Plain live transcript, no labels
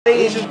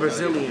Asian,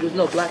 Brazilian. There's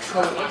no black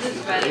color.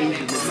 Asian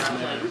niggas,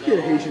 man. Get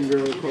a Haitian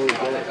girl code,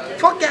 bro.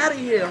 Fuck out of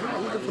here. I'm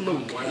not looking for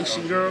no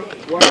Asian girl.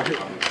 Why?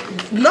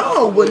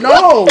 No, but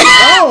no,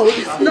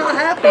 it's not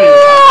happening.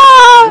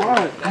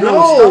 Why? No.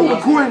 Stop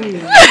recording me.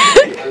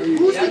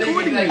 Who's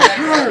recording me?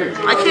 Her.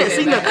 I can't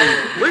see nothing.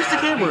 Where's the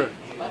camera?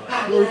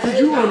 Bro, cause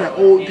you on that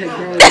old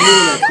technology, you on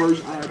that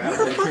first iPad.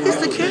 Where the fuck is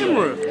the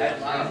camera?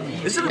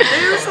 Is it up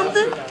there or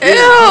something? Ew.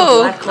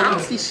 I don't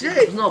see shit.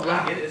 There's no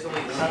black.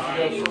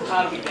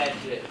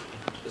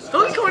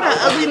 Don't record that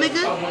ugly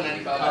nigga.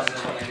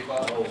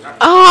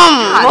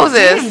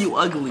 Moses. Damn, you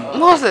ugly.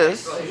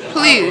 Moses,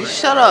 please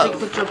shut up.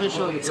 Put your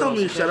picture on the Tell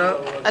me to shut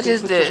up. I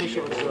just did. Ew.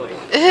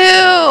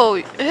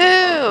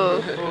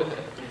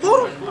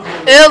 Hold on.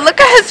 Ew, look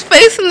at his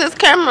face in this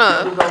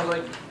camera.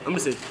 Let me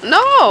see.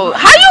 No.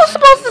 How you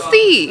supposed to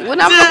see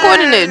when I'm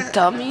recording it,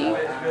 dummy?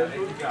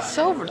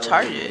 So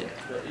retarded.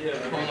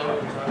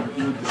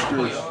 You're a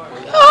disgrace.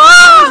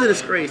 This is a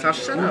disgrace. I'll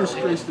shut You're a up.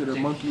 disgrace to the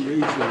monkey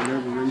race or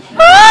whatever race you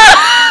are.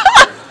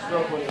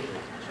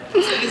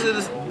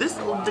 This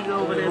little nigga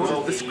over there is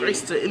a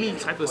disgrace to any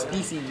type of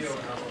species.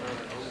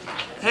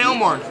 Hey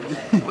Omar,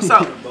 what's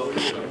up?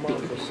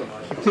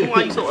 Tell me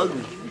why you so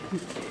ugly.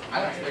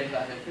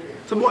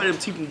 Tell me why them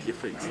teeth in your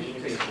face.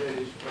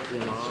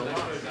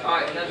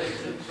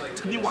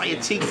 Tell me why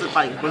your cheeks look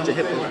like a bunch of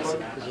hippos.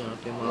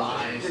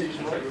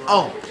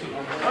 Oh.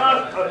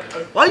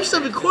 Why you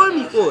still recording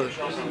me for?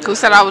 Who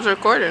said I was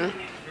recording?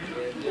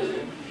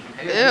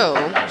 Ew. So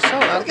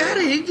Fuck ugly. out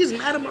of here. You just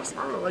mad at my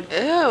style. Like,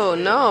 Ew,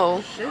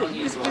 no. shit,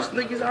 you just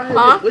niggas out here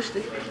Huh? just wish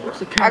they. What's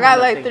the camera? I got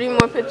like 3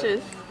 more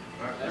pictures.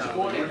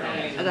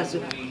 I got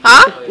you.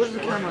 Huh? Where's the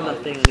camera on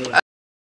that thing anyway?